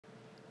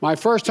My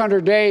first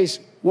 100 days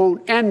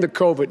won't end the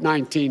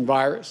COVID-19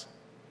 virus.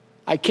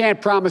 I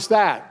can't promise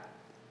that.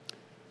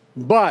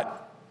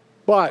 But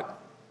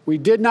we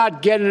did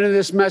not get into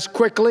this mess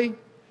quickly.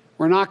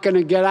 We're not going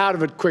to get out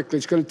of it quickly.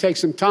 It's going to take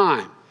some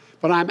time.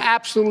 But I'm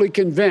absolutely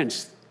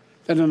convinced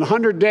that in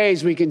 100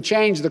 days we can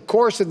change the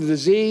course of the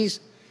disease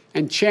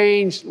and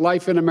change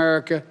life in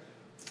America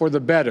for the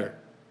better.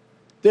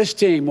 This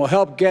team will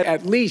help get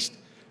at least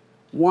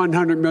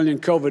 100 million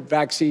COVID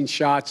vaccine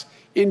shots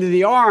into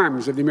the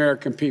arms of the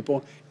American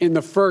people in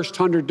the first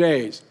 100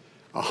 days.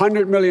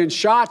 100 million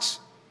shots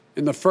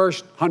in the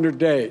first 100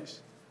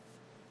 days.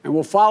 And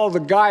we'll follow the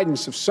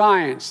guidance of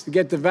science to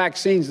get the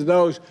vaccines to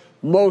those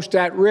most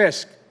at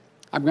risk.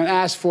 I'm going to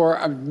ask for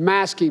a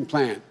masking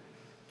plan.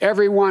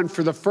 Everyone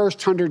for the first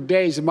 100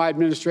 days of my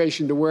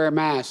administration to wear a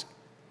mask.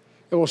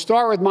 It will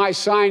start with my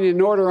signing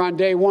an order on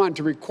day one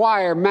to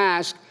require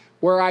masks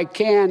where I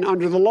can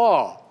under the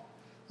law,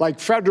 like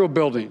federal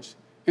buildings,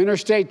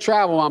 interstate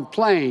travel on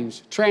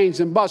planes, trains,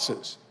 and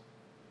buses.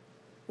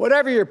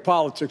 Whatever your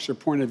politics or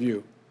point of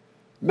view,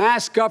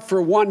 mask up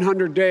for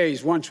 100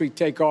 days once we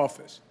take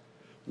office.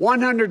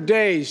 100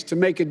 days to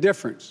make a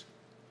difference.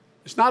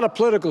 It's not a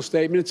political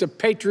statement, it's a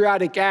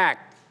patriotic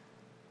act.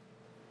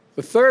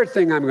 The third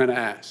thing I'm going to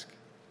ask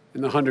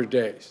in the 100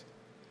 days,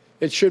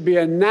 it should be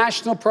a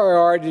national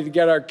priority to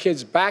get our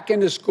kids back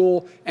into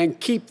school and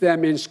keep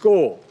them in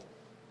school.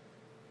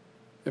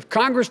 If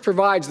Congress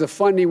provides the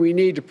funding we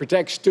need to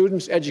protect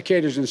students,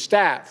 educators, and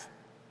staff,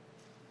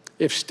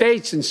 if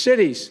states and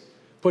cities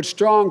put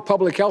strong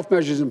public health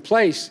measures in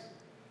place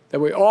that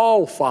we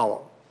all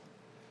follow,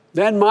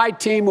 then my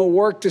team will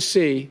work to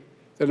see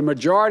that a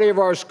majority of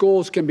our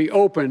schools can be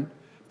open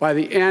by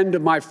the end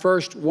of my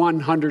first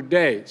 100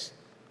 days.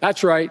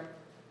 That's right.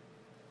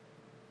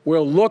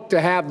 We'll look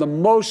to have the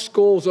most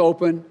schools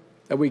open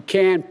that we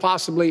can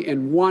possibly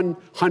in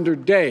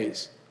 100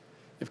 days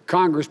if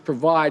Congress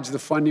provides the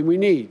funding we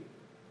need.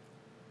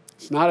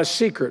 It's not a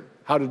secret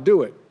how to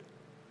do it.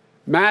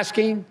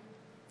 Masking,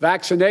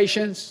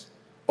 vaccinations,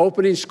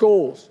 opening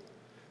schools.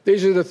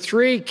 These are the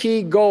three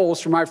key goals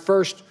for my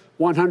first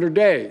 100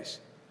 days.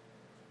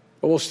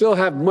 But we'll still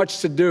have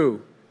much to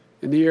do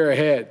in the year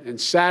ahead, and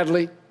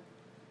sadly,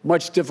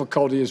 much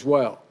difficulty as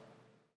well.